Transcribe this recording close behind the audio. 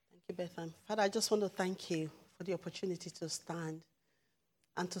you, Bethan. Father, I just want to thank you for the opportunity to stand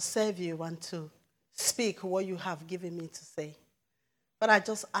and to serve you and to speak what you have given me to say. But I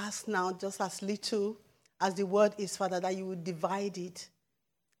just ask now, just as little as the word is, Father, that you would divide it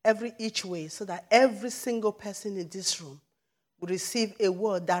each way so that every single person in this room would receive a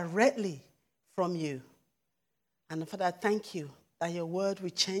word directly from you. And Father, thank you that your word will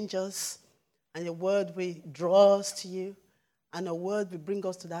change us and your word will draw us to you and your word will bring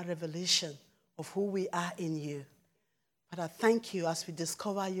us to that revelation of who we are in you. Father, thank you as we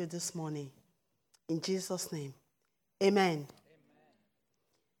discover you this morning. In Jesus' name, amen.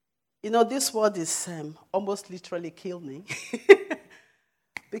 You know, this word is almost literally killed me.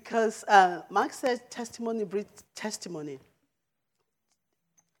 Because Mark says testimony breeds testimony.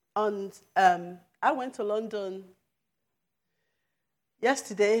 And I went to London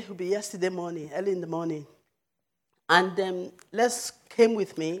yesterday, it will be yesterday morning, early in the morning. And Les came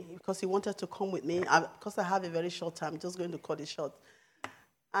with me because he wanted to come with me. Because I have a very short time, I'm just going to cut it short.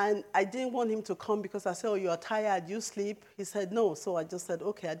 And I didn't want him to come because I said, oh, you're tired, you sleep. He said, no. So I just said,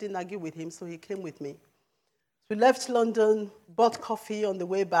 okay, I didn't argue with him, so he came with me. We left London, bought coffee on the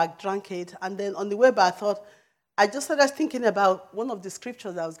way back, drank it. And then on the way back, I just started thinking about one of the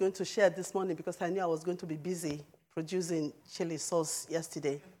scriptures I was going to share this morning because I knew I was going to be busy producing chili sauce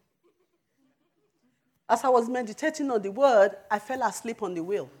yesterday. As I was meditating on the word, I fell asleep on the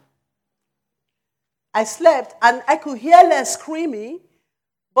wheel. I slept, and I could hear Les screaming,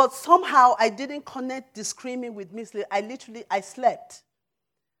 but somehow I didn't connect the screaming with me. I slept.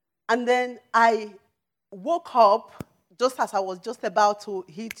 And then I woke up just as I was just about to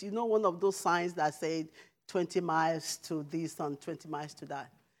hit, one of those signs that said 20 miles to this and 20 miles to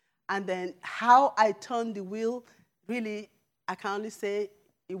that. And then how I turned the wheel, really, I can only say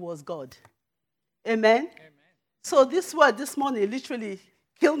it was God. Amen? Amen. So this word this morning literally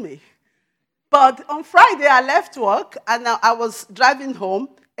killed me. But on Friday, I left work, and I was driving home.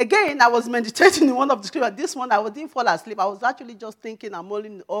 Again, I was meditating in one of the scriptures. This one, I didn't fall asleep. I was actually just thinking and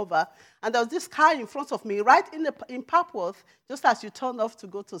mulling over. And there was this car in front of me, right in Papworth, just as you turn off to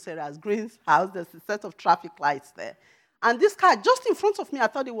go to Sarah Green's house. There's a set of traffic lights there. And this car, just in front of me, I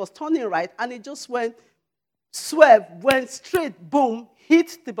thought it was turning right, and it just went straight, boom,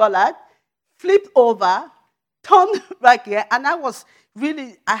 hit the bollard, flipped over, turned right here, and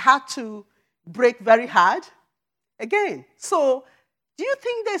I had to brake very hard again. So, do you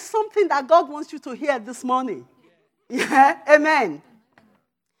think there's something that God wants you to hear this morning? Yeah, amen.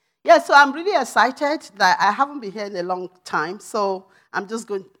 Yeah, so I'm really excited that I haven't been here in a long time, so I'm just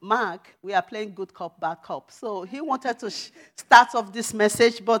going, Mark, we are playing good cop, bad cop. So he wanted to start off this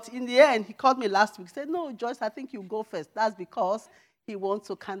message, but in the end, he called me last week, said, no, Joyce, I think you go first. That's because he wants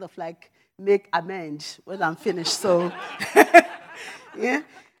to kind of make amends when I'm finished. So, yeah,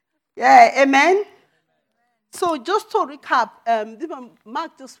 amen. So just to recap,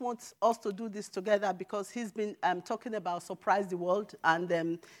 Mark just wants us to do this together because he's been talking about Surprise the World,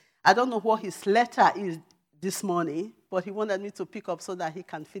 and I don't know what his letter is this morning, but he wanted me to pick up so that he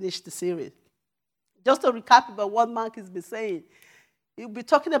can finish the series. Just to recap about what Mark has been saying, he'll be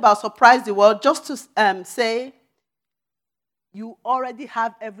talking about Surprise the World, just to say you already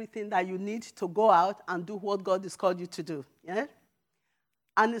have everything that you need to go out and do what God has called you to do. Yeah?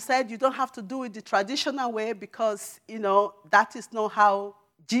 And he said you don't have to do it the traditional way because, that is not how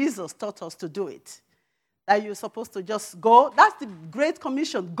Jesus taught us to do it. That you're supposed to just go. That's the Great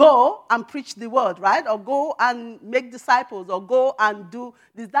Commission. Go and preach the word, right? Or go and make disciples, or go and do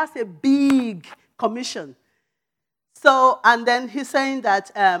this. That's a big commission. So, and then he's saying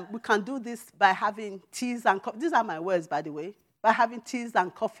that we can do this by having teas and coffee. These are my words, by the way. By having teas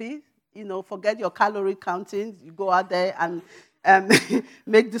and coffee, forget your calorie counting. You go out there and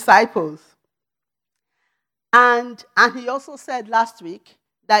make disciples. And he also said last week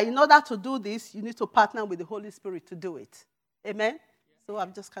that in order to do this, you need to partner with the Holy Spirit to do it. Amen? Yeah. So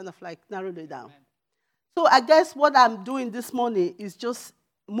I've just kind of narrowed it down. Amen. So I guess what I'm doing this morning is just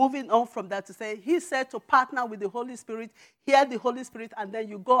moving on from that to say, he said to partner with the Holy Spirit, hear the Holy Spirit, and then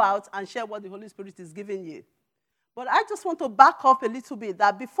you go out and share what the Holy Spirit is giving you. But I just want to back up a little bit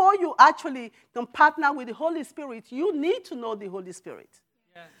that before you actually can partner with the Holy Spirit, you need to know the Holy Spirit.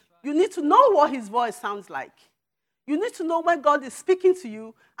 Yes, right. You need to know what his voice sounds like. You need to know when God is speaking to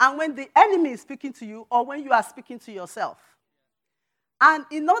you and when the enemy is speaking to you or when you are speaking to yourself. And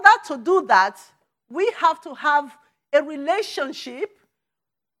in order to do that, we have to have a relationship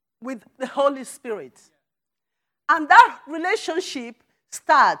with the Holy Spirit. And that relationship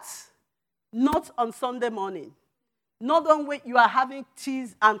starts not on Sunday morning. Not on when you are having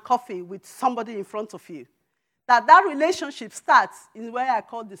teas and coffee with somebody in front of you. that relationship starts in where I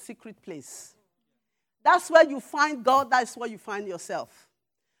call the secret place. That's where you find God. That's where you find yourself.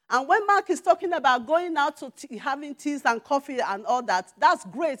 And when Mark is talking about going out to having teas and coffee and all that, that's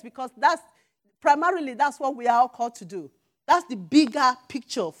great because that's what we are all called to do. That's the bigger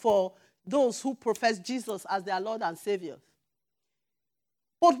picture for those who profess Jesus as their Lord and Savior.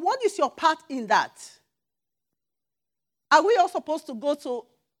 But what is your part in that? Are we all supposed to go to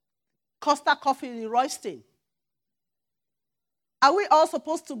Costa Coffee in Royston? Are we all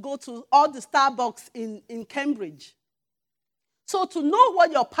supposed to go to all the Starbucks in Cambridge? So to know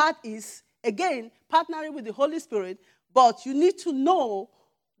what your part is, again, partnering with the Holy Spirit, but you need to know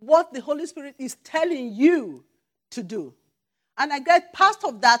what the Holy Spirit is telling you to do. And I guess part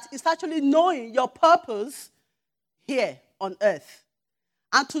of that is actually knowing your purpose here on earth.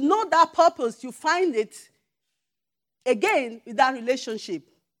 And to know that purpose, you find it, again, with that relationship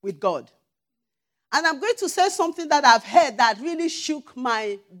with God. And I'm going to say something that I've heard that really shook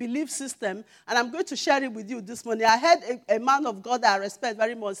my belief system, and I'm going to share it with you this morning. I heard a man of God that I respect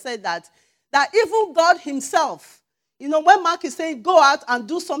very much say that even God himself, when Mark is saying go out and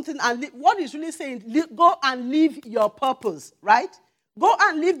do something, and what he's really saying, go and live your purpose, right? Go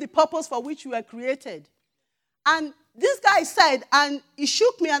and live the purpose for which you were created. And this guy said, and it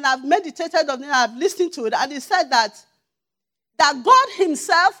shook me, and I've meditated on it, I've listened to it, and he said that God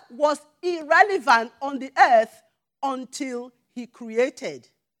himself was irrelevant on the earth until he created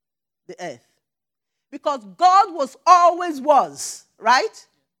the earth. Because God was, right?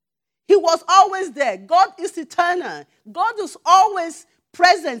 He was always there. God is eternal. God is always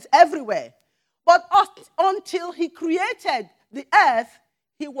present everywhere. But until he created the earth,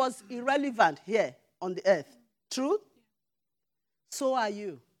 he was irrelevant here on the earth. True? So are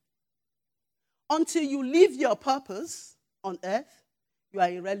you. Until you live your purpose on earth, you are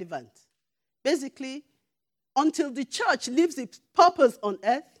irrelevant. Basically, until the church lives its purpose on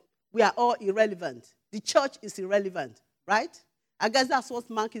earth, we are all irrelevant. The church is irrelevant, right? I guess that's what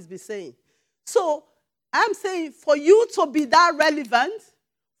Mark has been saying. So I'm saying for you to be that relevant,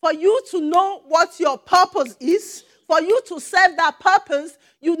 for you to know what your purpose is, for you to serve that purpose,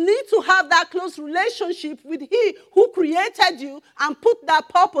 you need to have that close relationship with He who created you and put that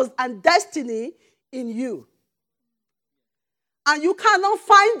purpose and destiny in you. And you cannot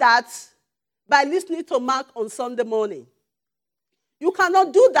find that by listening to Mark on Sunday morning. You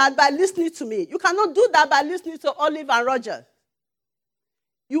cannot do that by listening to me. You cannot do that by listening to Olive and Roger.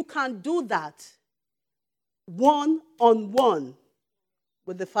 You can do that one-on-one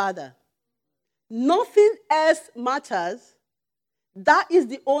with the Father. Nothing else matters. That is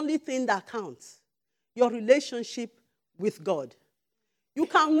the only thing that counts. Your relationship with God. You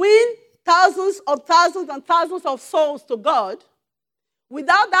can win thousands and thousands of souls to God.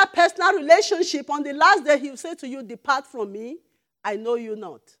 Without that personal relationship, on the last day, he will say to you, depart from me, I know you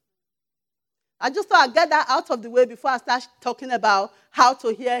not. I just thought I'd get that out of the way before I start talking about how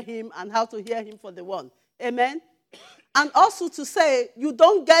to hear him and how to hear him for the one. Amen? And also to say, you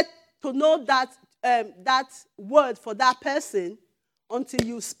don't get to know that word for that person until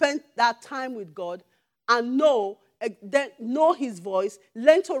you spend that time with God and know his voice,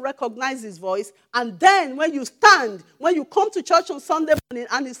 learn to recognize his voice, and then when you come to church on Sunday morning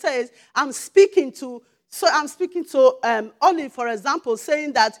and he says, I'm speaking to Olive, for example,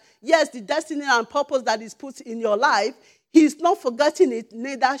 saying that, yes, the destiny and purpose that is put in your life, he's not forgetting it,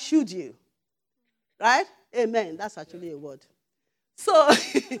 neither should you. Right? Amen. That's actually a word. So,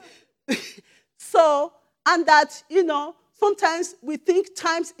 and that, sometimes we think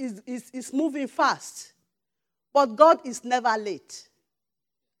time is moving fast. But God is never late.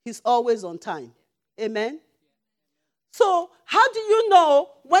 He's always on time. Amen? So how do you know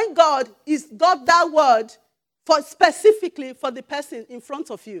when God is got that word specifically for the person in front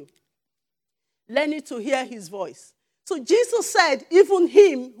of you? Learning to hear his voice. So Jesus said, even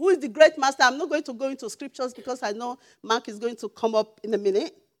him, who is the great master, I'm not going to go into scriptures because I know Mark is going to come up in a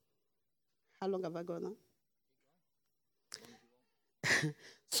minute. How long have I gone now?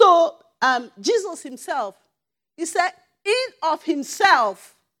 So Jesus himself, he said, in of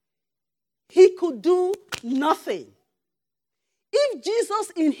himself, he could do nothing. If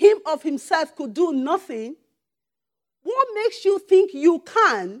Jesus in him of himself could do nothing, what makes you think you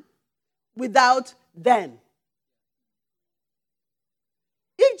can without them?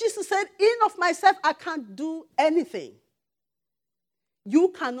 If Jesus said, in of myself, I can't do anything, you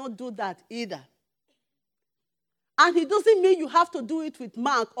cannot do that either. And it doesn't mean you have to do it with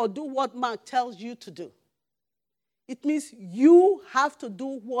Mark or do what Mark tells you to do. It means you have to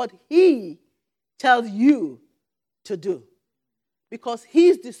do what he tells you to do. Because he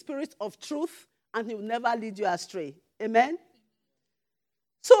is the Spirit of truth and he will never lead you astray. Amen?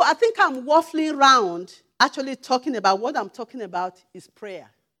 So I think I'm waffling around actually talking about what I'm talking about is prayer.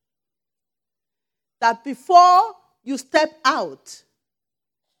 That before you step out,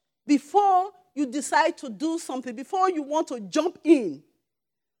 before you decide to do something, before you want to jump in,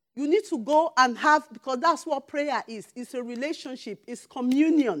 you need to go and have, because that's what prayer is. It's a relationship. It's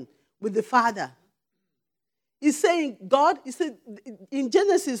communion with the Father. He's saying, God, he said, in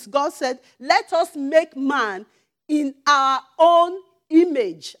Genesis, God said, let us make man in our own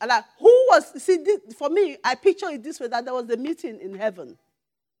image. And like, who was, see, this, for me, I picture it this way, that there was a meeting in heaven.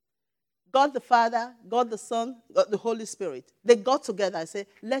 God the Father, God the Son, God the Holy Spirit. They got together and said,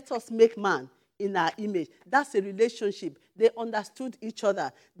 let us make man in our image. That's a relationship. They understood each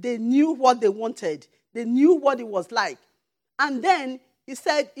other. They knew what they wanted. They knew what it was like. And then he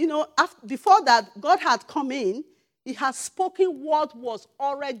said, before that, God had come in. He had spoken what was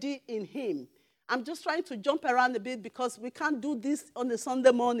already in him. I'm just trying to jump around a bit because we can't do this on a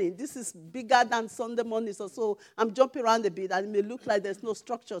Sunday morning. This is bigger than Sunday mornings or so. I'm jumping around a bit and it may look like there's no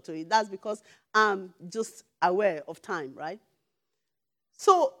structure to it. That's because I'm just aware of time, right?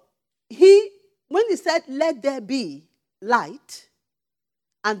 So when he said, let there be light,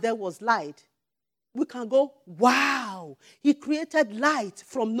 and there was light, we can go, wow, he created light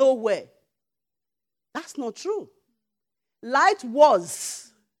from nowhere. That's not true. Light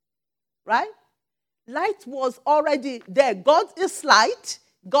was, right? Light was already there. God is light.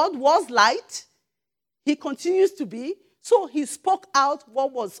 God was light. He continues to be. So he spoke out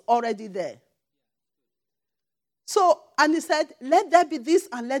what was already there. So, and he said, let there be this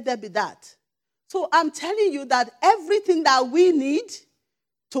and let there be that. So I'm telling you that everything that we need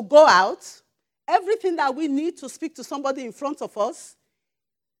to go out, everything that we need to speak to somebody in front of us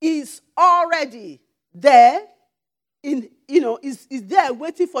is already there, is there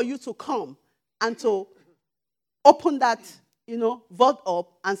waiting for you to come and to open that, vault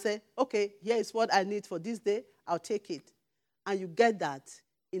up and say, okay, here is what I need for this day. I'll take it. And you get that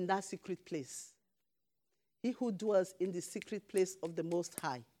in that secret place. He who dwells in the secret place of the Most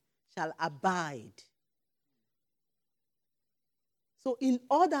High shall abide. So in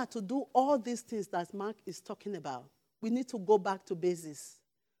order to do all these things that Mark is talking about, we need to go back to basis.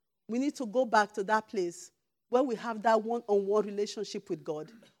 We need to go back to that place where we have that one-on-one relationship with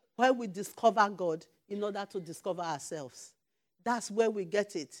God, where we discover God in order to discover ourselves. That's where we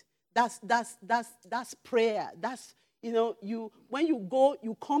get it. That's prayer. That's, when you go,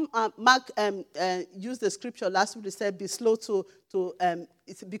 you come, Mark used the scripture last week. He said,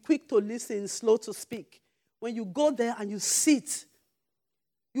 be quick to listen, slow to speak. When you go there and you sit,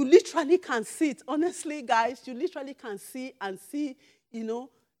 you literally can sit. Honestly, guys, you literally can see and see,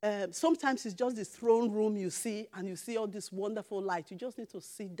 sometimes it's just the throne room you see, and you see all this wonderful light. You just need to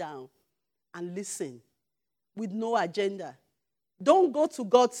sit down and listen with no agenda. Don't go to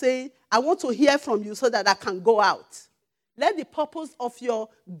God saying, I want to hear from you so that I can go out. Let the purpose of your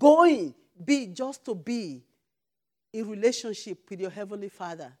going be just to be in relationship with your Heavenly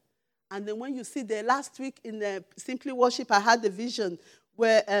Father. And then when you see there, last week in the Simply Worship, I had the vision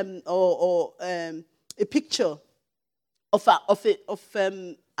where a picture of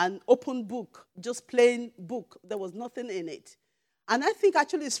an open book, just plain book. There was nothing in it. And I think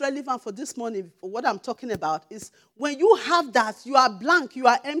actually it's relevant for this morning. For what I'm talking about is when you have that, you are blank, you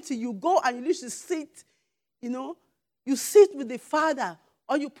are empty. You go and you literally sit, you sit with the Father,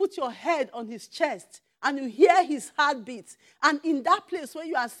 or you put your head on his chest and you hear his heartbeat. And in that place where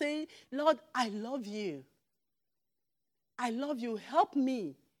you are saying, Lord, I love you. I love you. Help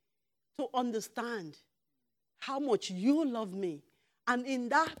me to understand how much you love me. And in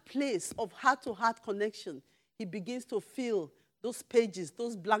that place of heart-to-heart connection, he begins to fill those pages,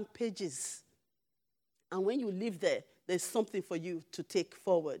 those blank pages. And when you live there, there's something for you to take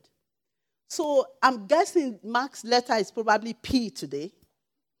forward. So I'm guessing Mark's letter is probably P today.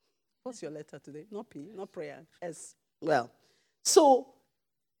 What's your letter today? Not P, not prayer. S. Well, so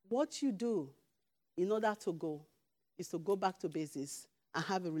what you do in order to go is to go back to basis and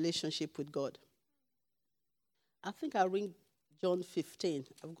have a relationship with God. I think I'll read John 15.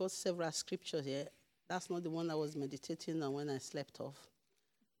 I've got several scriptures here. That's not the one I was meditating on when I slept off.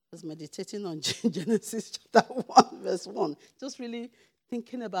 I was meditating on Genesis chapter 1, verse 1. Just really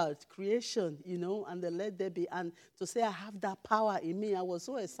thinking about creation, and the let there be. And to say I have that power in me, I was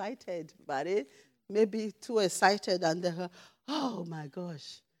so excited about it. Maybe too excited. And then, oh my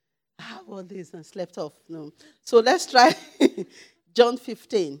gosh, I have all this and slept off. No. So let's try John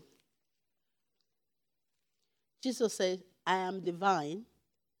 15. Jesus said, I am the vine,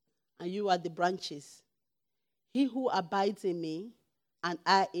 and you are the branches. He who abides in me, and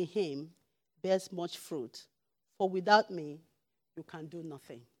I in him, bears much fruit. For without me, you can do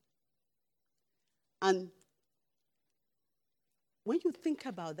nothing. And when you think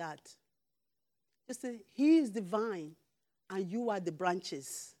about that, just say, he is the vine and you are the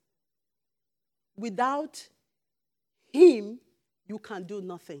branches. Without him, you can do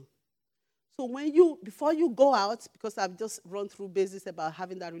nothing. So before you go out, because I've just run through basics about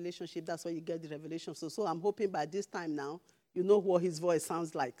having that relationship, that's why you get the revelation. So I'm hoping by this time now, you know what his voice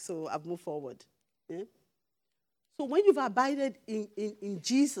sounds like. So I've moved forward. Yeah? So when you've abided in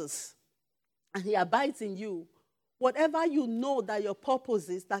Jesus, and he abides in you, whatever you know that your purpose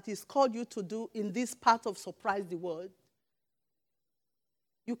is, that he's called you to do in this part of Surprise the World,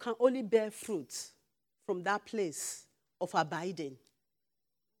 you can only bear fruit from that place of abiding.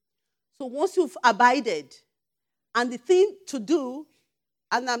 So once you've abided, and the thing to do,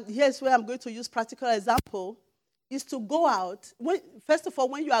 and here's where I'm going to use practical example, is to go out. First of all,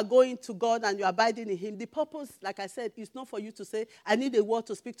 when you are going to God and you're abiding in him, the purpose, like I said, is not for you to say, I need a word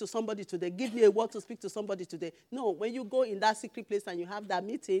to speak to somebody today. Give me a word to speak to somebody today. No, when you go in that secret place and you have that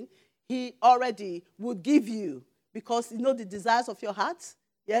meeting, he already would give you, because you know the desires of your heart.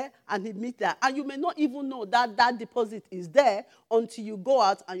 Yeah, and he meet that. And you may not even know that that deposit is there until you go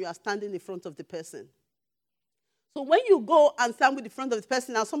out and you are standing in front of the person. So when you go and stand with the front of the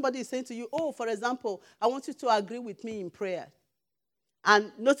person and somebody is saying to you, oh, for example, I want you to agree with me in prayer.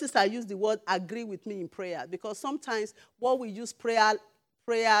 And notice I use the word agree with me in prayer, because sometimes what we use prayer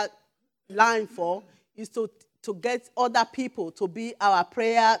line for is to get other people to be our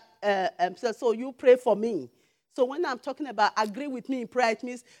prayer. So you pray for me. So when I'm talking about agree with me in prayer, it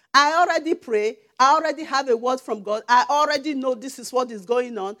means I already pray. I already have a word from God. I already know this is what is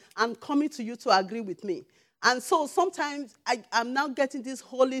going on. I'm coming to you to agree with me. And so sometimes I'm now getting this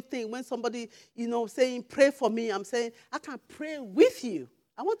holy thing when somebody, saying, pray for me. I'm saying, I can pray with you.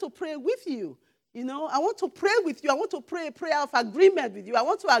 I want to pray with you. I want to pray with you. I want to pray a prayer of agreement with you. I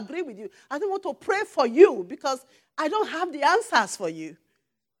want to agree with you. I don't want to pray for you because I don't have the answers for you.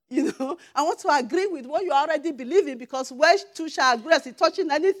 I want to agree with what you already believe in, because where two shall agree as touching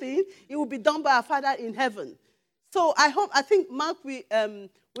anything, it will be done by our Father in heaven. So I think, Mark,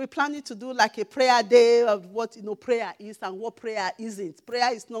 we're planning to do like a prayer day of what, prayer is and what prayer isn't.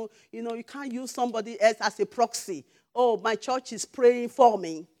 Prayer is no, you can't use somebody else as a proxy. Oh, my church is praying for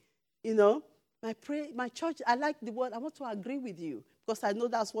me. My church, I like the word, I want to agree with you because I know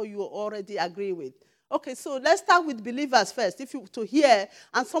that's what you already agree with. Okay, so let's start with believers first. If you to hear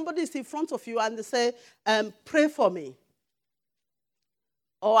and somebody is in front of you and they say, pray for me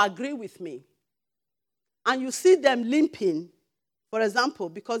or agree with me, and you see them limping, for example,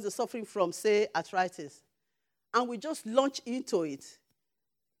 because they're suffering from, say, arthritis, and we just launch into it.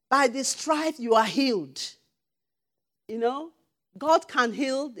 By the stripe, you are healed. God can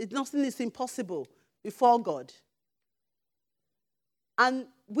heal. Nothing is impossible before God. And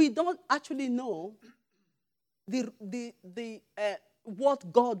we don't actually know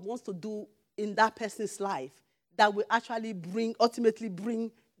what God wants to do in that person's life that will actually ultimately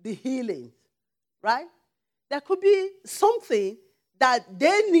bring the healing, right? There could be something that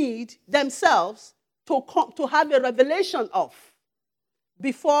they need themselves to have a revelation of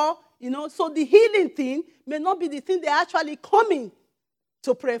before, so the healing thing may not be the thing they're actually coming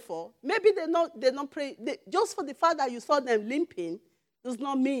to pray for. Maybe they don't pray. Just for the fact that you saw them limping does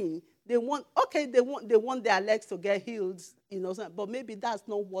not mean they want their legs to get healed, but maybe that's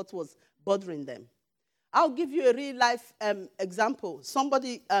not what was bothering them. I'll give you a real life example.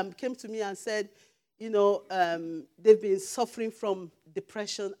 Somebody came to me and said, they've been suffering from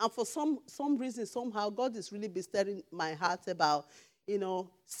depression, and for some reason, somehow, God is really been stirring my heart about,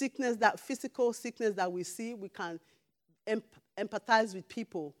 sickness, that physical sickness that we see, we can empathize with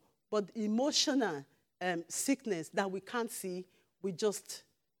people, but emotional sickness that we can't see, we just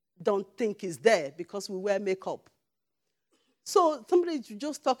don't think is there because we wear makeup. So somebody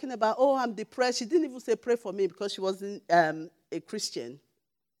just talking about, oh, I'm depressed. She didn't even say pray for me because she wasn't a Christian.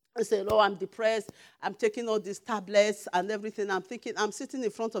 I said, oh, I'm depressed. I'm taking all these tablets and everything. I'm sitting in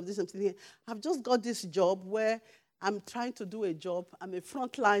front of this. I'm thinking, I've just got this job where I'm trying to do a job. I'm a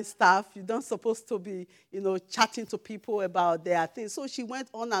frontline staff. You're not supposed to be, chatting to people about their things. So she went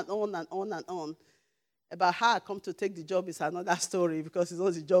on and on and on and on. About how I come to take the job is another story because it's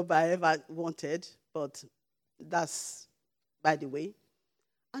not the job I ever wanted, but that's by the way.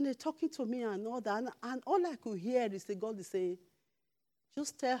 And they're talking to me and all that, and all I could hear is God is saying,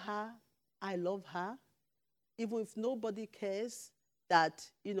 just tell her I love her, even if nobody cares that,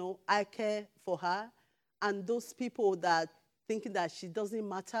 I care for her, and those people that thinking that she doesn't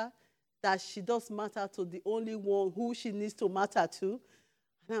matter, that she does matter to the only one who she needs to matter to,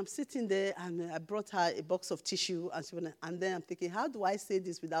 And I'm sitting there, and I brought her a box of tissue, and then I'm thinking, how do I say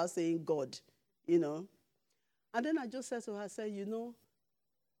this without saying God, you know? And then I just said to her, I said, you know,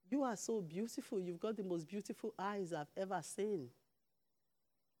 you are so beautiful. You've got the most beautiful eyes I've ever seen.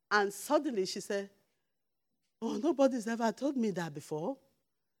 And suddenly she said, oh, nobody's ever told me that before.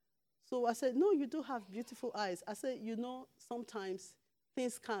 So I said, no, you do have beautiful eyes. I said, you know, sometimes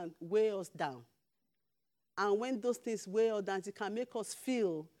things can weigh us down. And when those things weigh us down, it can make us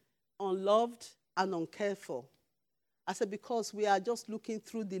feel unloved and uncared for. I said, because we are just looking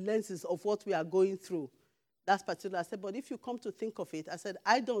through the lenses of what we are going through. That's particular. I said, but if you come to think of it, I said,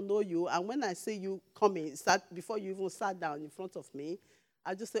 I don't know you. And when I say you coming, before you even sat down in front of me,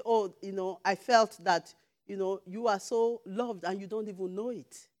 I just say, oh, you know, I felt that, you know, you are so loved and you don't even know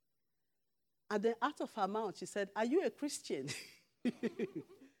it. And then out of her mouth, she said, are you a Christian?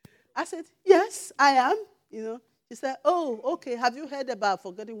 I said, yes, I am. You know, she said, oh, okay, have you heard about,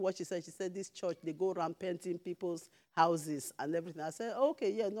 forgetting what she said, this church, they go around painting people's houses and everything. I said,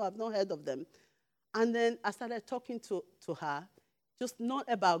 okay, yeah, no, I've not heard of them. And then I started talking to her, just not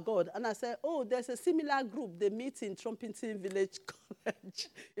about God. And I said, oh, there's a similar group. They meet in Trumpeton Village College,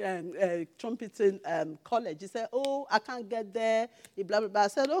 Trumpeton College. He said, oh, I can't get there, blah, blah, blah. I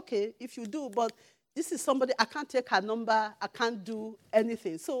said, okay, if you do, but this is somebody, I can't take her number, I can't do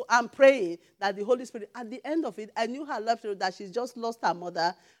anything. So I'm praying that the Holy Spirit, at the end of it, I knew her love, that she's just lost her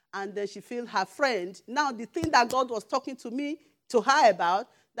mother, and then she feels her friend. Now, the thing that God was talking to her about,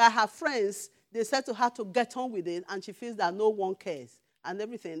 that her friends, they said to her to get on with it, and she feels that no one cares and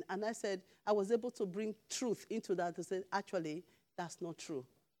everything. And I said, I was able to bring truth into that to say, actually, that's not true.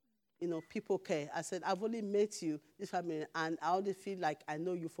 You know, people care. I said, I've only met you, this family, and I only feel like I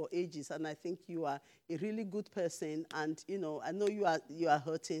know you for ages, and I think you are a really good person, and, you know, I know you are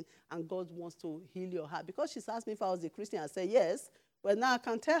hurting, and God wants to heal your heart. Because she's asked me if I was a Christian, I said, yes, but now I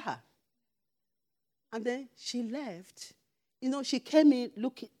can tell her. And then she left. You know, she came in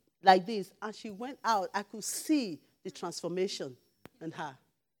looking like this, and she went out. I could see the transformation in her,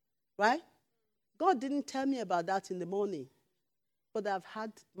 right? God didn't tell me about that in the morning. But I've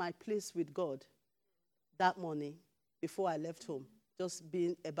had my place with God that morning before I left home, just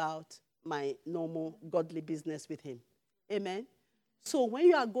being about my normal godly business with him. Amen? So when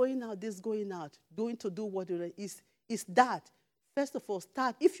you are going out, going to do what it is that. First of all,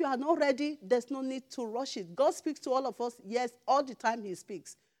 start. If you are not ready, there's no need to rush it. God speaks to all of us. Yes, all the time he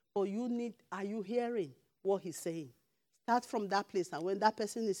speaks. But are you hearing what he's saying? Start from that place. And when that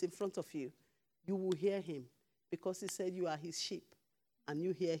person is in front of you, you will hear him. Because he said you are his sheep. And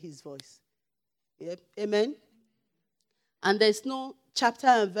you hear his voice. Yep. Amen? And there's no chapter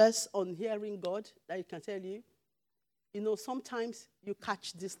and verse on hearing God that I can tell you. You know, sometimes you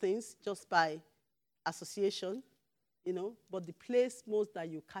catch these things just by association, you know, but the place most that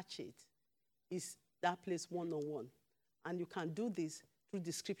you catch it is that place one-on-one. And you can do this through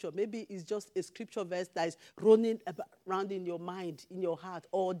the scripture. Maybe it's just a scripture verse that is running around in your mind, in your heart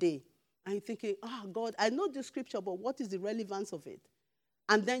all day. And you're thinking, oh, God, I know the scripture, but what is the relevance of it?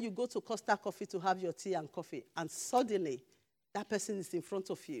 And then you go to Costa Coffee to have your tea and coffee, and suddenly that person is in front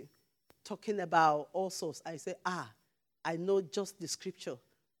of you talking about all sorts. I say, I know just the scripture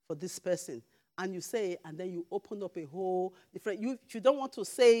for this person. And you say it, and then you open up a whole different, you don't want to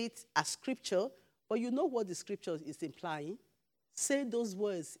say it as scripture, but you know what the scripture is implying. Say those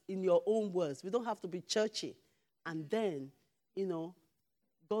words in your own words. We don't have to be churchy. And then, you know,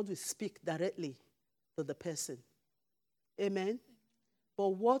 God will speak directly to the person. Amen? But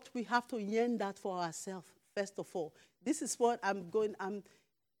what we have to yearn that for ourselves, first of all. This is what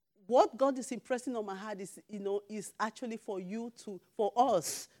what God is impressing on my heart is, you know, is actually for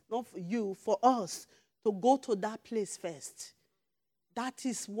us, not for you, for us to go to that place first. That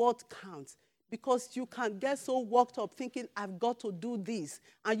is what counts. Because you can get so worked up thinking, I've got to do this,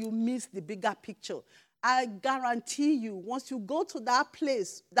 and you miss the bigger picture. I guarantee you, once you go to that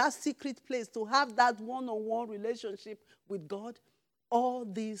place, that secret place, to have that one-on-one relationship with God, all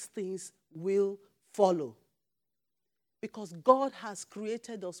these things will follow. Because God has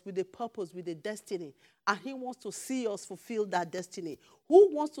created us with a purpose, with a destiny, and he wants to see us fulfill that destiny.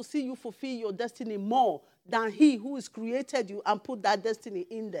 Who wants to see you fulfill your destiny more than he who has created you and put that destiny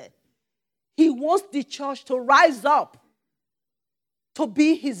in there? He wants the church to rise up to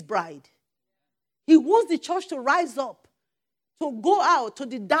be his bride. He wants the church to rise up, to go out to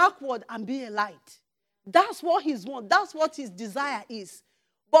the dark world and be a light. That's what he wants. That's what his desire is.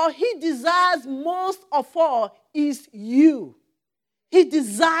 But he desires most of all is you. He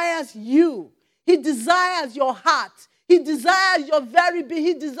desires you. He desires your heart. He desires your very being.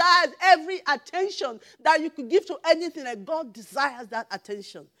 He desires every attention that you could give to anything. And God desires that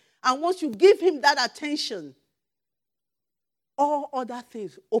attention. And once you give him that attention, all other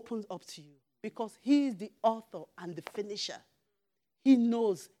things opens up to you. Because he is the author and the finisher. He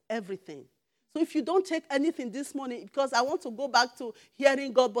knows everything. So if you don't take anything this morning, because I want to go back to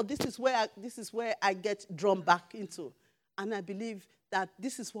hearing God, but this is where I get drawn back into. And I believe that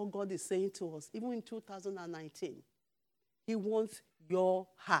this is what God is saying to us, even in 2019. He wants your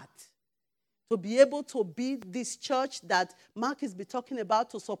heart. To be able to be this church that Mark is talking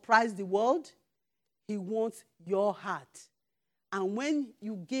about to surprise the world, he wants your heart. And when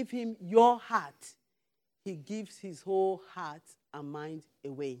you give him your heart, he gives his whole heart and mind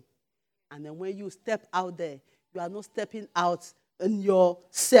away. And then when you step out there, you are not stepping out in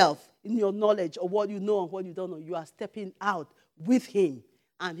yourself, in your knowledge of what you know and what you don't know. You are stepping out with him.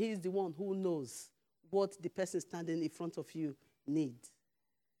 And he is the one who knows what the person standing in front of you needs.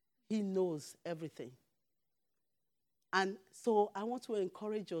 He knows everything. And so I want to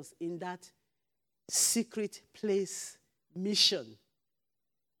encourage us in that secret place mission.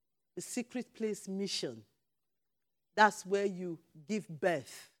 The secret place mission. That's where you give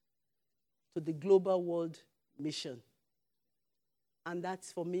birth to the global world mission. And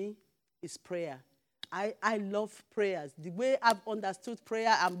that's, for me, is prayer. I love prayers. The way I've understood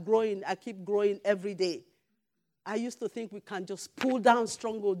prayer, I'm growing. I keep growing every day. I used to think we can just pull down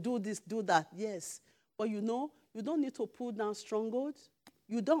stronghold, do this, do that. Yes. But you don't need to pull down strongholds.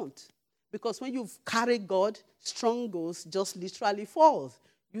 You don't. Because when you've carried God, strongholds just literally falls.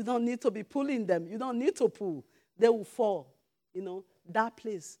 You don't need to be pulling them. You don't need to pull. They will fall. That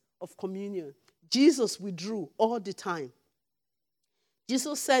place of communion. Jesus withdrew all the time.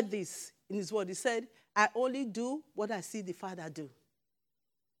 Jesus said this in his word. He said, I only do what I see the Father do.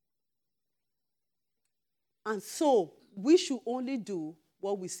 And so, we should only do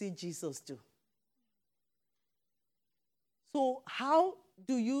what we see Jesus do. So, how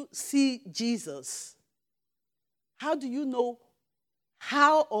do you see Jesus? How do you know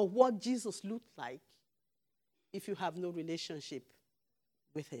how or what Jesus looked like if you have no relationship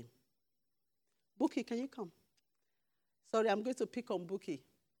with him? Buki, can you come? Sorry, I'm going to pick on Buki.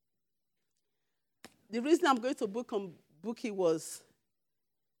 The reason I'm going to pick on Buki was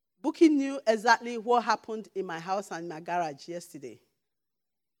Buki knew exactly what happened in my house and my garage yesterday.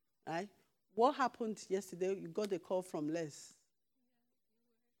 Right? What happened yesterday? You got a call from Les.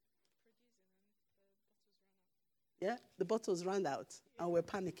 Yeah, the bottles ran out and we're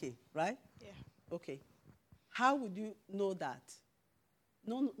panicking, right? Yeah. Okay. How would you know that?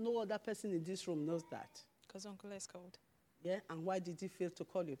 No other person in this room knows that. Because Uncle Les called. Yeah, and why did he fail to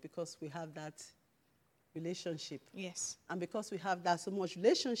call you? Because we have that relationship. Yes. And because we have that so much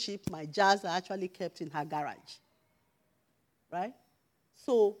relationship, my jars are actually kept in her garage. Right?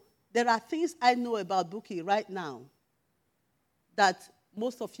 So there are things I know about Buki right now that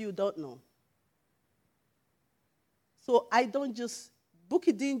most of you don't know. So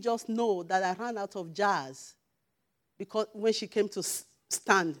Buki didn't just know that I ran out of jars because when she came to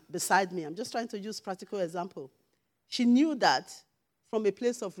stand beside me. I'm just trying to use practical example. She knew that from a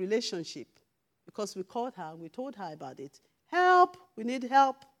place of relationship because we called her, we told her about it. Help, we need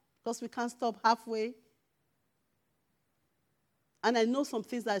help because we can't stop halfway. And I know some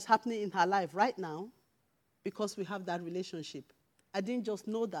things that is happening in her life right now because we have that relationship. I didn't just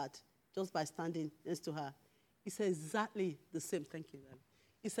know that just by standing next to her. It's exactly the same. Thank you, Daddy.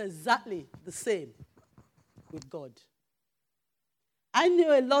 It's exactly the same with God. I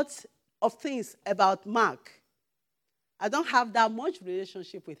knew a lot of things about Mark. I don't have that much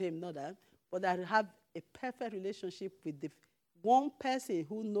relationship with him, not that, but I have a perfect relationship with the one person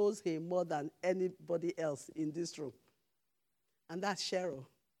who knows him more than anybody else in this room. And that's Cheryl.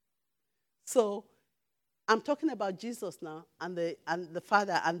 So I'm talking about Jesus now and the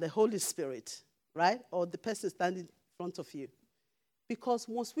Father and the Holy Spirit, right? Or the person standing in front of you. Because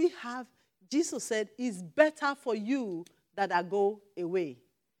once we have, Jesus said, it's better for you that I go away.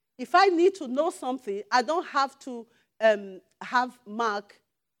 If I need to know something, I don't have to have Mark,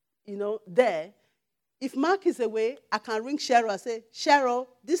 there. If Mark is away, I can ring Cheryl and say, Cheryl,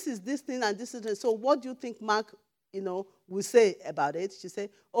 this is this thing and this is this. So what do you think Mark, will say about it? She say,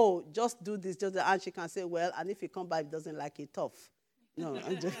 oh, just do this, just that. And she can say, well, and if he comes back, he doesn't like it, tough. No,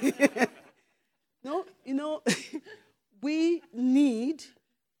 I'm just No, we need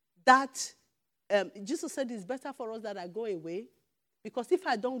that. Jesus said it's better for us that I go away, because if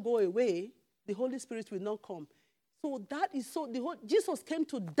I don't go away, the Holy Spirit will not come. So that is Jesus came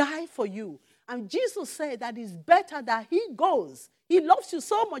to die for you. And Jesus said that it's better that he goes. He loves you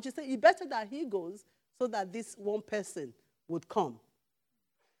so much. He said it's better that he goes so that this one person would come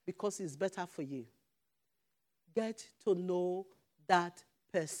because it's better for you. Get to know that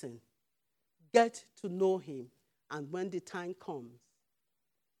person. Get to know him. And when the time comes,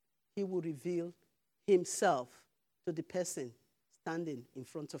 he will reveal himself to the person standing in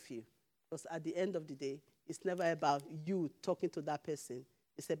front of you. Because at the end of the day, it's never about you talking to that person.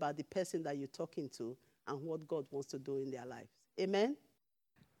 It's about the person that you're talking to and what God wants to do in their lives. Amen?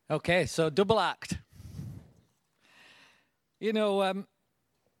 Okay, so double act. You know,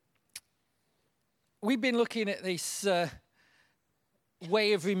 we've been looking at this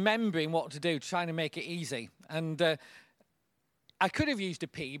way of remembering what to do, trying to make it easy. And I could have used a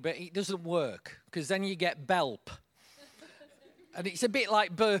P, but it doesn't work, because then you get belp. And it's a bit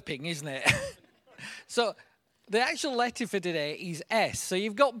like burping, isn't it? So the actual letter for today is S. So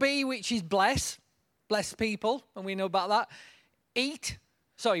you've got B, which is bless people, and we know about that.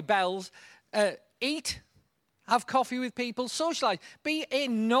 Bells. Eat, have coffee with people, socialize. Be a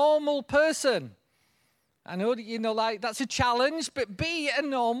normal person. I know that, like, that's a challenge, but be a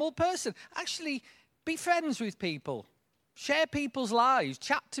normal person. Actually, be friends with people. Share people's lives.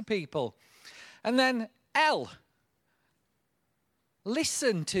 Chat to people. And then L,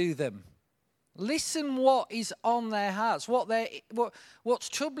 listen to them. Listen what is on their hearts, what's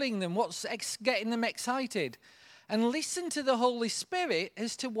troubling them, what's getting them excited. And listen to the Holy Spirit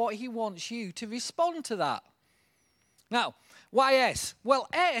as to what he wants you to respond to that. Now, why S? Well,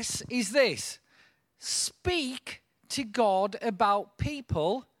 S is this. Speak to God about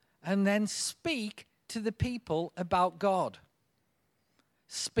people and then speak to the people about God.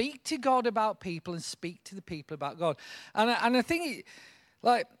 Speak to God about people and speak to the people about God. And I think,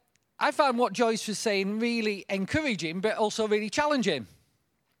 I found what Joyce was saying really encouraging, but also really challenging.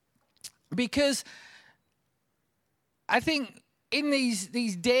 Because I think in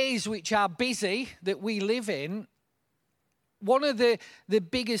these days which are busy that we live in, one of the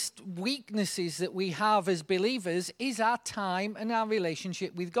biggest weaknesses that we have as believers is our time and our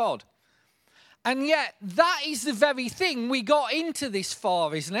relationship with God. And yet, that is the very thing we got into this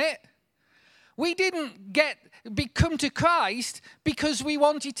for, isn't it? We didn't come to Christ because we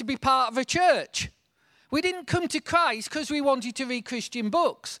wanted to be part of a church. We didn't come to Christ because we wanted to read Christian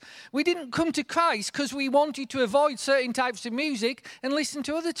books. We didn't come to Christ because we wanted to avoid certain types of music and listen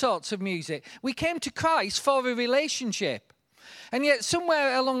to other sorts of music. We came to Christ for a relationship. And yet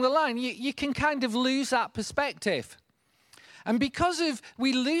somewhere along the line, you can kind of lose that perspective. And because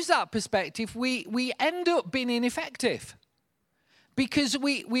we lose that perspective, we end up being ineffective. Because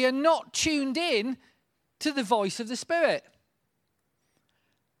we are not tuned in to the voice of the Spirit.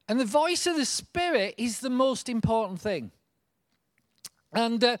 And the voice of the Spirit is the most important thing.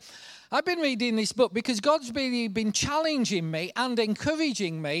 And I've been reading this book because God's really been challenging me and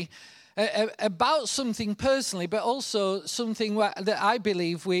encouraging me about something personally, but also something that I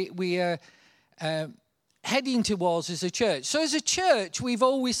believe we are heading towards as a church. So as a church, we've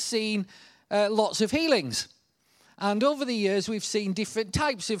always seen lots of healings. And over the years, we've seen different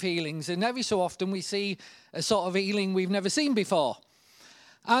types of healings. And every so often, we see a sort of healing we've never seen before.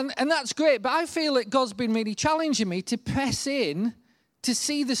 And that's great. But I feel that God's been really challenging me to press in to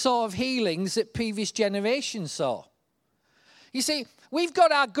see the sort of healings that previous generations saw. You see, we've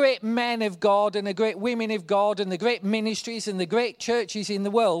got our great men of God and the great women of God and the great ministries and the great churches in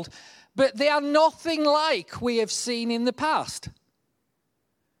the world. But they are nothing like we have seen in the past.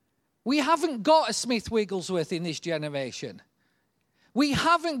 We haven't got a Smith Wigglesworth in this generation. We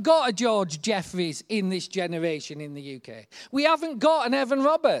haven't got a George Jeffreys in this generation in the UK. We haven't got an Evan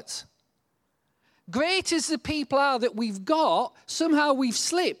Roberts. Great as the people are that we've got, somehow we've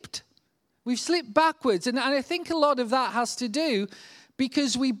slipped. We've slipped backwards. And I think a lot of that has to do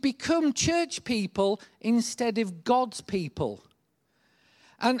because we become church people instead of God's people.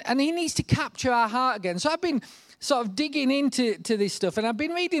 And he needs to capture our heart again. So I've been sort of digging into this stuff. And I've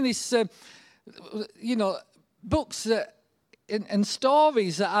been reading this, books and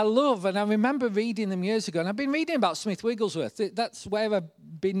stories that I love. And I remember reading them years ago. And I've been reading about Smith Wigglesworth. That's where I've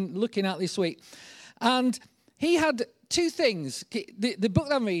been looking at this week. And he had two things. The book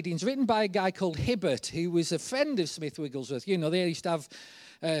that I'm reading is written by a guy called Hibbert, who was a friend of Smith Wigglesworth. You know, they used to have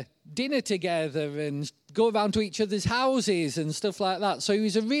dinner together and go around to each other's houses and stuff like that. So he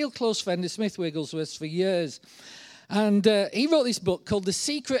was a real close friend of Smith Wigglesworth for years. And he wrote this book called The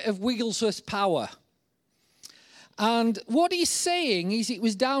Secret of Wigglesworth's Power. And what he's saying is it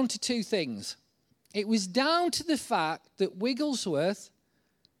was down to two things. It was down to the fact that Wigglesworth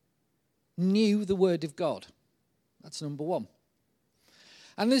knew the Word of God. That's number one.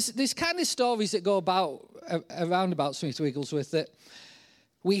 And there's kind of stories that go around about Smith Wigglesworth that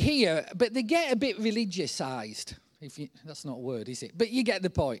we hear, but they get a bit religiousized. That's not a word, is it? But you get the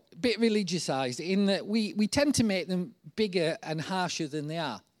point. A bit religiosized in that we tend to make them bigger and harsher than they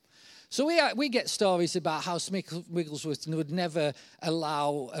are. So we get stories about how Smith Wigglesworth would never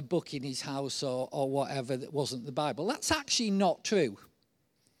allow a book in his house or whatever that wasn't the Bible. That's actually not true.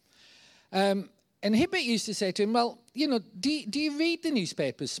 And Hibbert used to say to him, well, do you read the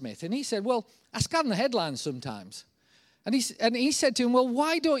newspapers, Smith? And he said, well, I scan the headlines sometimes. And he said to him, well,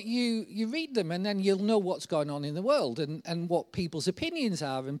 why don't you read them, and then you'll know what's going on in the world and what people's opinions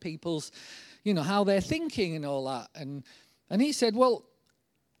are and people's, how they're thinking and all that. And he said, well,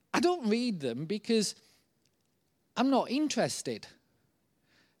 I don't read them because I'm not interested.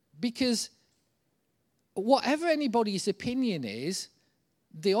 Because whatever anybody's opinion is,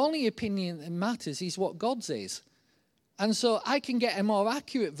 the only opinion that matters is what God's is. And so I can get a more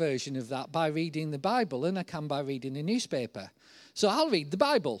accurate version of that by reading the Bible than I can by reading a newspaper. So I'll read the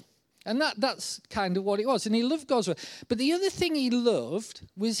Bible. And that's kind of what it was. And he loved God's word. But the other thing he loved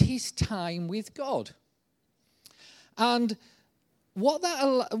was his time with God. And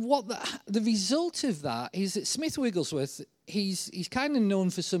the result of that is that Smith Wigglesworth, he's kind of known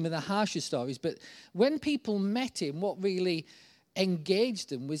for some of the harsher stories, but when people met him, what really engaged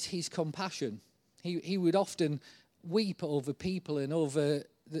them was his compassion. He would often weep over people and over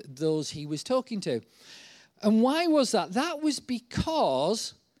those he was talking to. And why was that? That was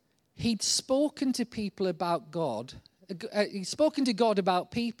because he'd spoken to people about God. He'd spoken to God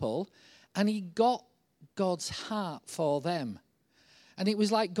about people, and he got God's heart for them. And it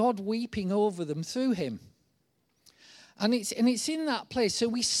was like God weeping over them through him. And it's in that place. So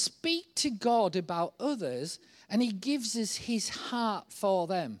we speak to God about others, and he gives us his heart for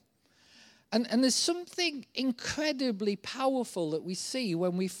them. And there's something incredibly powerful that we see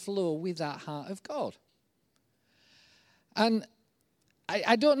when we flow with that heart of God. And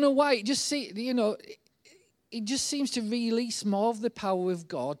I don't know why, it just seems to release more of the power of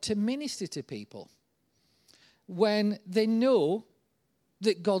God to minister to people when they know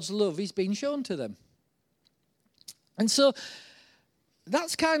that God's love is being shown to them. And so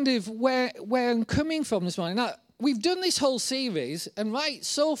that's kind of where I'm coming from this morning. Now, we've done this whole series, and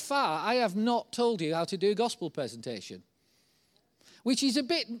so far, I have not told you how to do a gospel presentation, which is a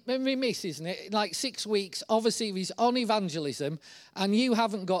bit remiss, isn't it? Like 6 weeks of a series on evangelism, and you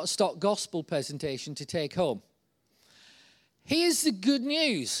haven't got a stock gospel presentation to take home. Here's the good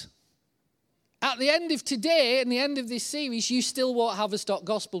news. At the end of today and the end of this series, you still won't have a stock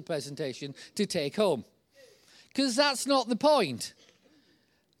gospel presentation to take home. Because that's not the point.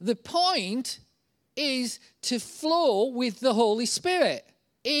 The point is to flow with the Holy Spirit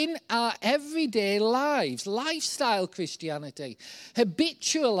in our everyday lives, lifestyle Christianity,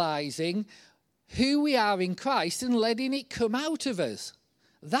 habitualizing who we are in Christ and letting it come out of us.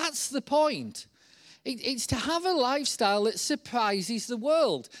 That's the point. It's to have a lifestyle that surprises the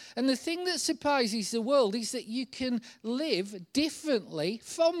world. And the thing that surprises the world is that you can live differently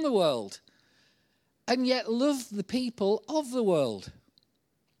from the world and yet love the people of the world.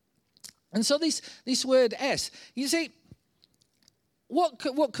 And so this word S, you see, what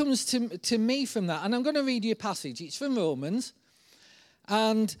comes to me from that? And I'm going to read you a passage. It's from Romans.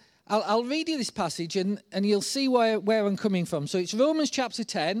 And I'll read you this passage and you'll see where I'm coming from. So it's Romans chapter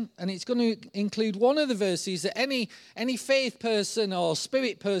 10, and it's going to include one of the verses that any faith person or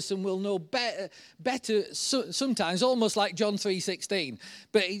spirit person will know better sometimes, almost like John 3:16.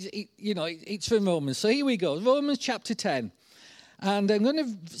 But it's from Romans. So here we go. Romans chapter 10. And I'm going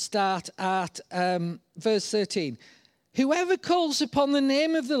to start at verse 13. Whoever calls upon the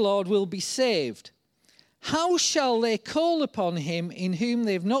name of the Lord will be saved. How shall they call upon him in whom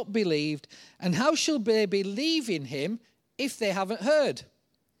they have not believed? And how shall they believe in him if they haven't heard?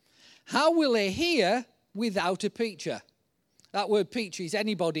 How will they hear without a preacher? That word preacher is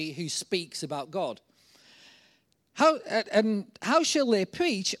anybody who speaks about God. How shall they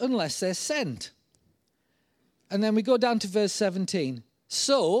preach unless they're sent? And then we go down to verse 17.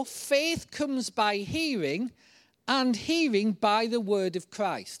 So faith comes by hearing, and hearing by the word of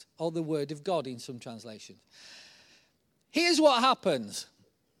Christ, or the word of God in some translations. Here's what happens.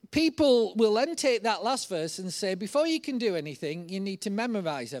 People will then take that last verse and say, before you can do anything, you need to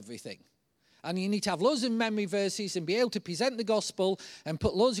memorize everything. And you need to have loads of memory verses and be able to present the gospel and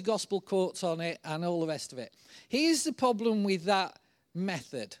put loads of gospel quotes on it and all the rest of it. Here's the problem with that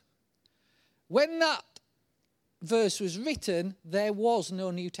method. When that verse was written, there was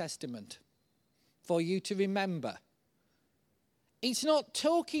no New Testament for you to remember. It's not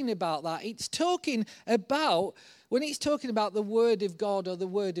talking about that. It's talking about, when it's talking about the word of God or the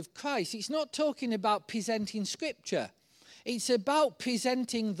word of Christ, it's not talking about presenting scripture. It's about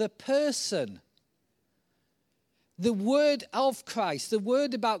presenting the person, the word of Christ, the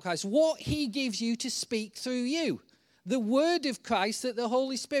word about Christ, what he gives you to speak through you. The word of Christ that the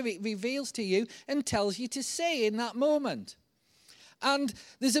Holy Spirit reveals to you and tells you to say in that moment. And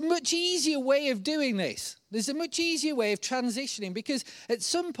there's a much easier way of doing this. There's a much easier way of transitioning, because at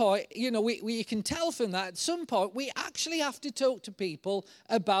some point, we can tell from that, at some point, we actually have to talk to people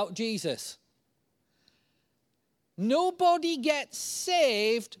about Jesus. Nobody gets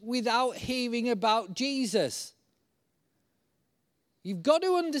saved without hearing about Jesus. You've got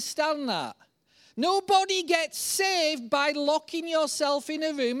to understand that. Nobody gets saved by locking yourself in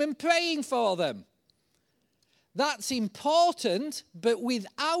a room and praying for them. That's important, but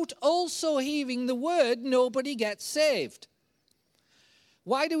without also hearing the word, nobody gets saved.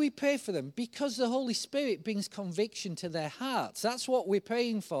 Why do we pray for them? Because the Holy Spirit brings conviction to their hearts. That's what we're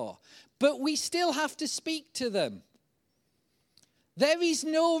praying for. But we still have to speak to them. There is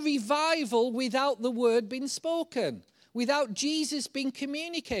no revival without the word being spoken, without Jesus being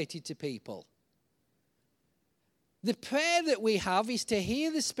communicated to people. The prayer that we have is to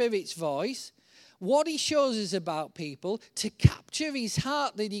hear the Spirit's voice, what he shows us about people, to capture his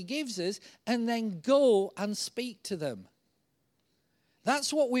heart that he gives us, and then go and speak to them.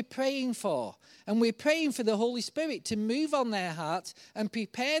 That's what we're praying for. And we're praying for the Holy Spirit to move on their hearts and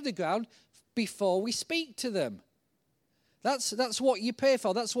prepare the ground before we speak to them. That's what you pray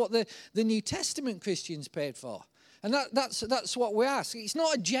for. That's what the New Testament Christians prayed for. And that's what we ask. It's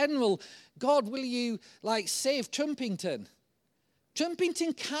not a general, God, will you save Trumpington?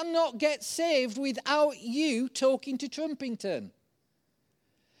 Trumpington cannot get saved without you talking to Trumpington.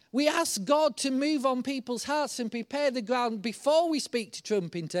 We ask God to move on people's hearts and prepare the ground before we speak to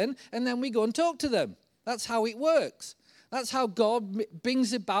Trumpington, and then we go and talk to them. That's how it works. That's how God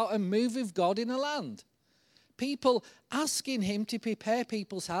brings about a move of God in a land. People asking him to prepare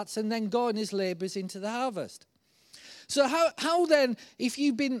people's hearts and then going as labourers into the harvest. So how then, if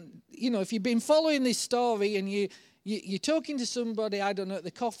you've been following this story and you're talking to somebody, I don't know, at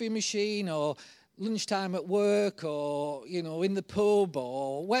the coffee machine or lunchtime at work or, in the pub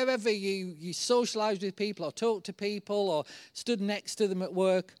or wherever you socialise with people or talk to people or stood next to them at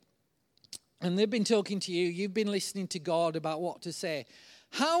work, and they've been talking to you, you've been listening to God about what to say.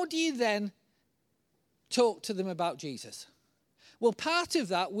 How do you then talk to them about Jesus? Well, part of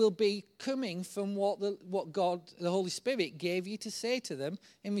that will be coming from what God, the Holy Spirit, gave you to say to them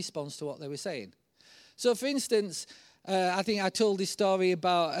in response to what they were saying. So, for instance, I think I told this story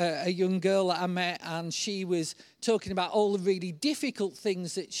about a young girl that I met, and she was talking about all the really difficult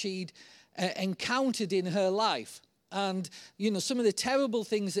things that she'd encountered in her life. And, some of the terrible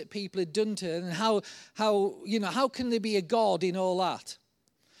things that people had done to her, and how can there be a God in all that?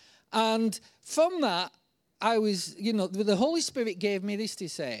 And from that, I was, the Holy Spirit gave me this to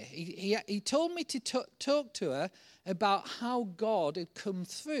say. He told me to talk to her about how God had come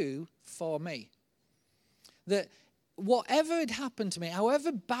through for me. That whatever had happened to me,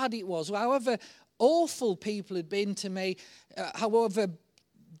 however bad it was, however awful people had been to me, however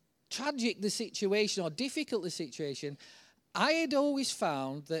tragic the situation or difficult the situation, I had always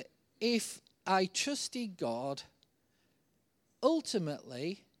found that if I trusted God,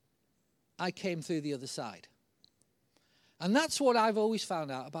 ultimately, I came through the other side. And that's what I've always found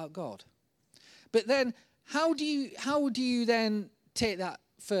out about God. But then, how do you then take that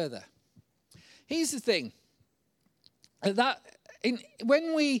further? Here's the thing. When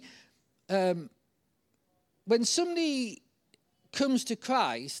somebody comes to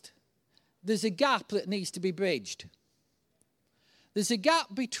Christ, there's a gap that needs to be bridged. There's a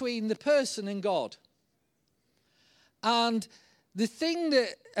gap between the person and God. And the thing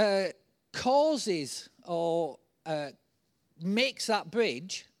that causes or makes that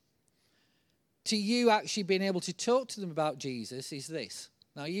bridge to you actually being able to talk to them about Jesus is this.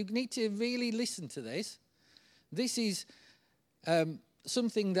 Now, you need to really listen to this. This is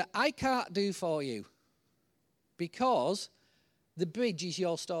something that I can't do for you, because the bridge is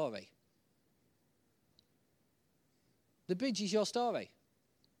your story. The bridge is your story.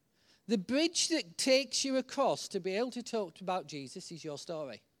 The bridge that takes you across to be able to talk about Jesus is your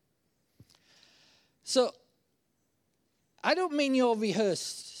story. So, I don't mean your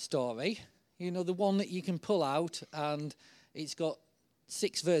rehearsed story, the one that you can pull out and it's got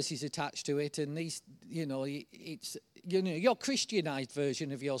 6 verses attached to it, and these, it's your Christianized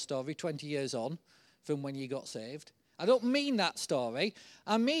version of your story 20 years on from when you got saved. I don't mean that story.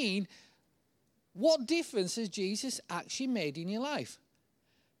 I mean, what difference has Jesus actually made in your life?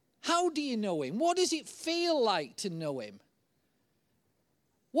 How do you know him? What does it feel like to know him?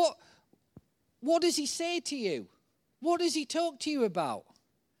 What does he say to you? What does he talk to you about?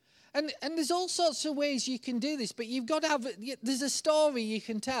 And there's all sorts of ways you can do this, but you've got to have, there's a story you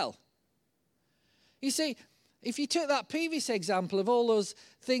can tell. You see, if you took that previous example of all those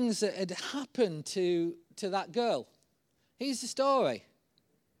things that had happened to that girl, here's the story.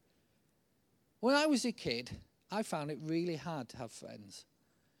 When I was a kid, I found it really hard to have friends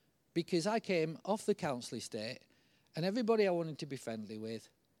because I came off the council estate and everybody I wanted to be friendly with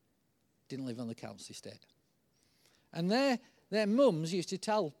didn't live on the council estate. And their mums used to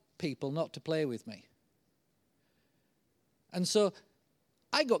tell people not to play with me. And so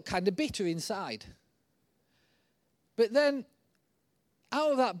I got kind of bitter inside. But then,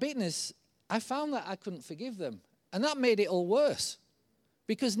 out of that bitterness, I found that I couldn't forgive them. And that made it all worse.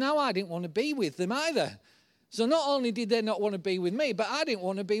 Because now I didn't want to be with them either. So not only did they not want to be with me, but I didn't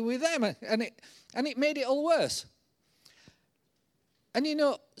want to be with them. And it made it all worse. And you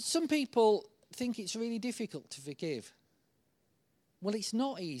know, some people think it's really difficult to forgive. Well, it's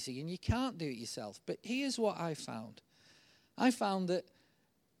not easy and you can't do it yourself. But here's what I found. I found that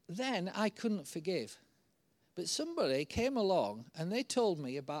then I couldn't forgive. But somebody came along and they told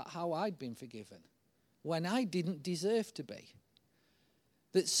me about how I'd been forgiven when I didn't deserve to be.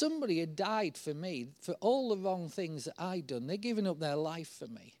 That somebody had died for me for all the wrong things that I'd done. They'd given up their life for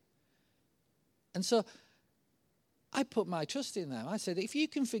me. And so I put my trust in them. I said, if you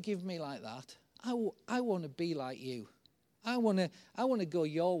can forgive me like that, I want to be like you. I want to go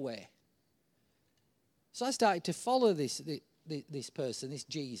your way. So I started to follow this person, this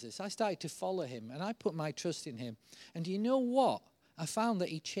Jesus. I started to follow him, and I put my trust in him. And do you know what? I found that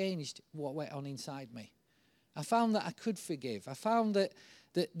he changed what went on inside me. I found that I could forgive. I found that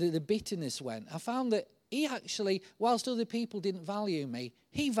the bitterness went. I found that he actually, whilst other people didn't value me,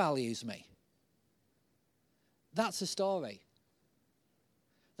 he values me. That's a story.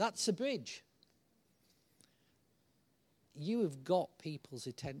 That's a bridge. You have got people's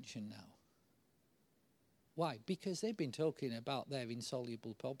attention now. Why? Because they've been talking about their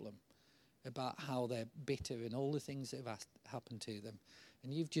insoluble problem, about how they're bitter and all the things that have happened to them.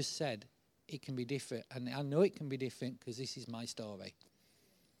 And you've just said it can be different. And I know it can be different because this is my story.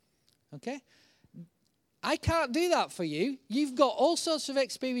 Okay? I can't do that for you. You've got all sorts of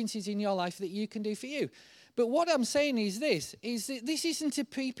experiences in your life that you can do for you. But what I'm saying is that this isn't a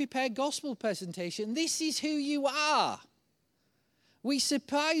pre-prepared gospel presentation. This is who you are. We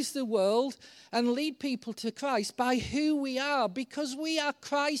surprise the world and lead people to Christ by who we are, because we are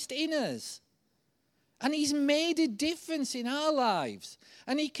Christ in us. And he's made a difference in our lives.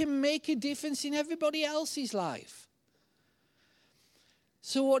 And he can make a difference in everybody else's life.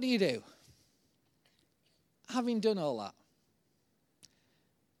 So what do? Having done all that.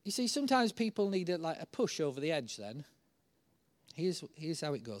 You see, sometimes people need a push over the edge then. Here's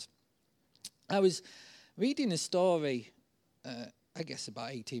how it goes. I was reading a story, I guess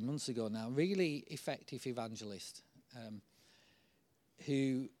about 18 months ago now, really effective evangelist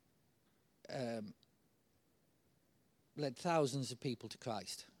who led thousands of people to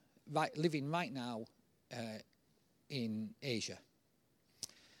Christ, living right now in Asia.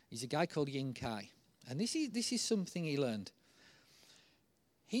 He's a guy called Yin Kai. And this is something he learned.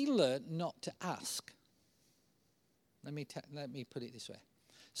 He learned not to ask. Let me put it this way.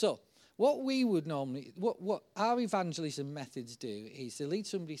 So, what we would normally, what our evangelism methods do is to lead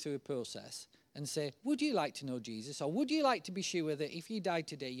somebody through a process and say, would you like to know Jesus? Or would you like to be sure that if you died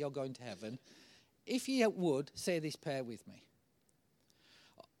today, you're going to heaven? If you would, say this prayer with me.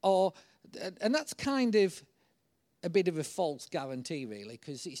 And that's kind of a bit of a false guarantee, really,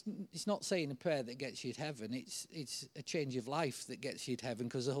 because it's not saying a prayer that gets you to heaven. It's a change of life that gets you to heaven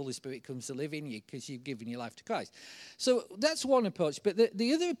because the Holy Spirit comes to live in you because you've given your life to Christ. So that's one approach. But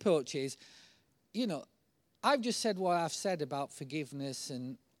the other approach is, I've just said what I've said about forgiveness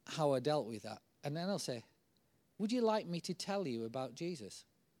and how I dealt with that. And then I'll say, would you like me to tell you about Jesus?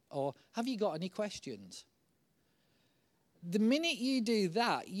 Or have you got any questions? The minute you do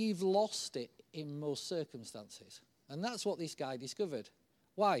that, you've lost it in most circumstances. And that's what this guy discovered.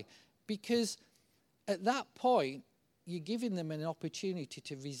 Why? Because at that point, you're giving them an opportunity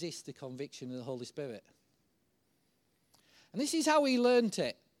to resist the conviction of the Holy Spirit. And this is how he learnt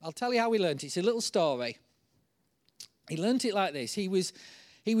it. I'll tell you how he learnt it. It's a little story. He learnt it like this. He was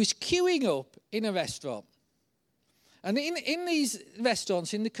queuing up in a restaurant. And in these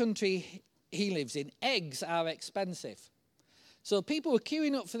restaurants in the country he lives in, eggs are expensive. So people were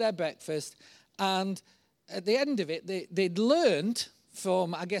queuing up for their breakfast, and at the end of it, they'd learned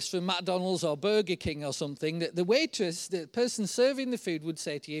from McDonald's or Burger King or something, that the waitress, the person serving the food, would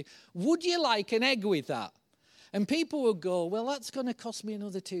say to you, would you like an egg with that? And people would go, well, that's going to cost me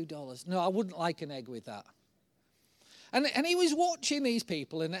another $2. No, I wouldn't like an egg with that. And he was watching these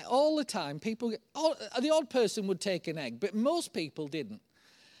people, and all the time, the odd person would take an egg, but most people didn't.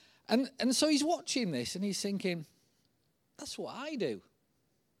 And so he's watching this, and he's thinking, that's what I do.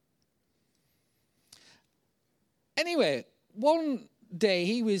 Anyway, one day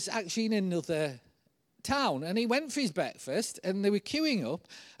he was actually in another town, and he went for his breakfast, and they were queuing up,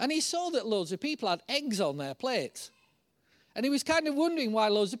 and he saw that loads of people had eggs on their plates. And he was kind of wondering why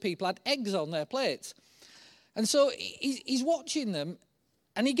loads of people had eggs on their plates. And so he's watching them,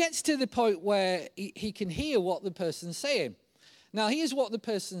 and he gets to the point where he can hear what the person's saying. Now, here's what the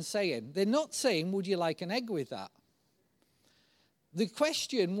person's saying. They're not saying, would you like an egg with that? The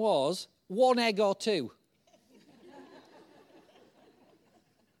question was, 1 egg or 2?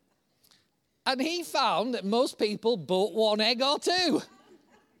 And he found that most people bought 1 egg or 2.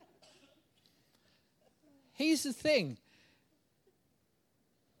 Here's the thing.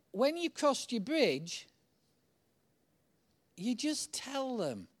 When you crossed your bridge, you just tell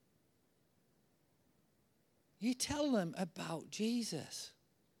them. You tell them about Jesus.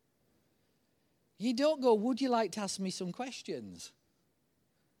 You don't go, would you like to ask me some questions?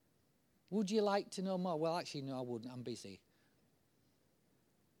 Would you like to know more? Well, actually, no, I wouldn't. I'm busy.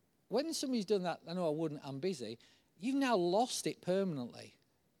 When somebody's done that, I know I wouldn't, I'm busy, you've now lost it permanently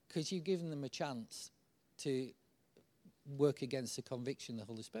because you've given them a chance to work against the conviction of the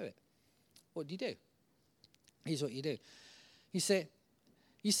Holy Spirit. What do you do? Here's what you do. You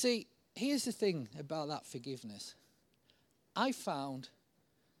see, here's the thing about that forgiveness. I found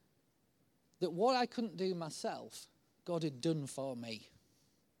that what I couldn't do myself, God had done for me.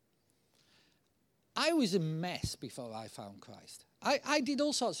 I was a mess before I found Christ. I did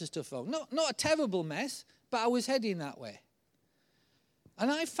all sorts of stuff wrong. Not a terrible mess, but I was heading that way. And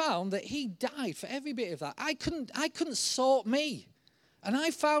I found that he died for every bit of that. I couldn't sort me. And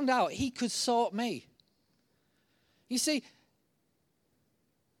I found out he could sort me. You see,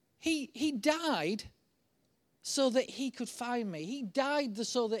 he died so that he could find me. He died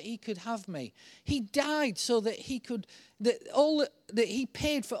so that he could have me. He died so that he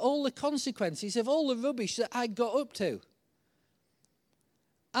paid for all the consequences of all the rubbish that I got up to.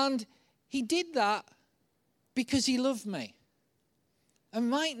 And he did that because he loved me.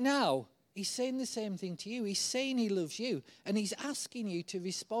 And right now, he's saying the same thing to you. He's saying he loves you, and he's asking you to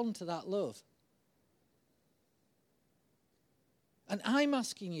respond to that love. And I'm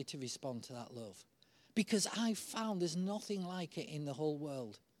asking you to respond to that love because I've found there's nothing like it in the whole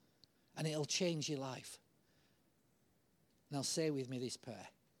world, and it'll change your life. Now say with me this prayer.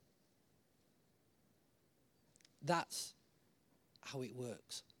 That's how it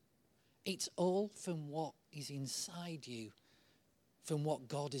works. It's all from what is inside you, from what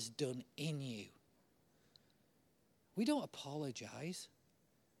God has done in you. We don't apologize.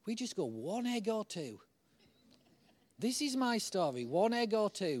 We just go 1 egg or 2. This is my story, 1 egg or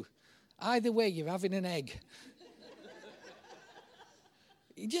 2. Either way, you're having an egg.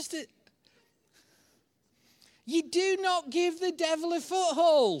 You do not give the devil a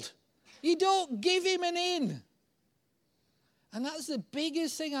foothold. You don't give him an in. And that's the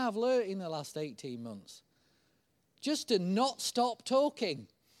biggest thing I've learned in the last 18 months. Just to not stop talking.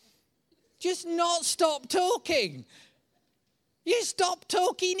 Just not stop talking. You stop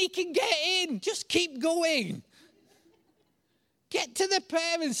talking, he can get in. Just keep going. Get to the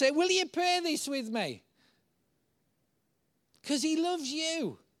prayer and say, will you pray this with me? Because he loves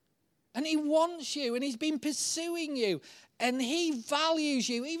you. And he wants you. And he's been pursuing you. And he values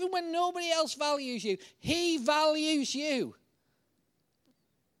you. Even when nobody else values you, he values you.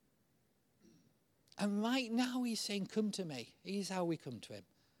 And right now he's saying, come to me. Here's how we come to him.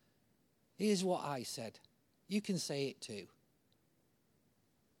 Here's what I said. You can say it too.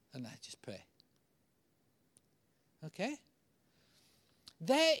 And I just pray. Okay?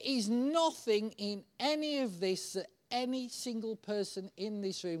 There is nothing in any of this that any single person in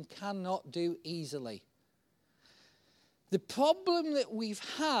this room cannot do easily. The problem that we've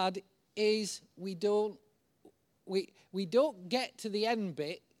had is we don't get to the end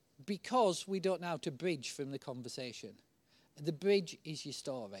bit because we don't know how to bridge from the conversation. The bridge is your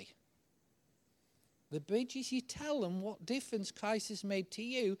story. The bridge is you tell them what difference Christ has made to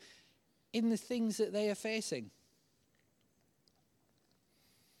you in the things that they are facing.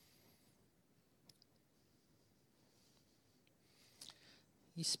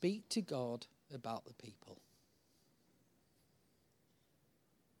 You speak to God about the people.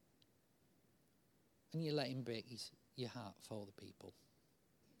 And you let him break your heart for the people.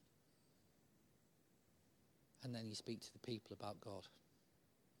 And then you speak to the people about God.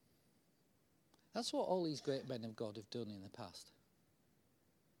 That's what all these great men of God have done in the past.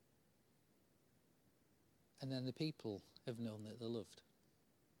 And then the people have known that they're loved.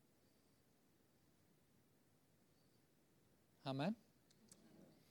 Amen.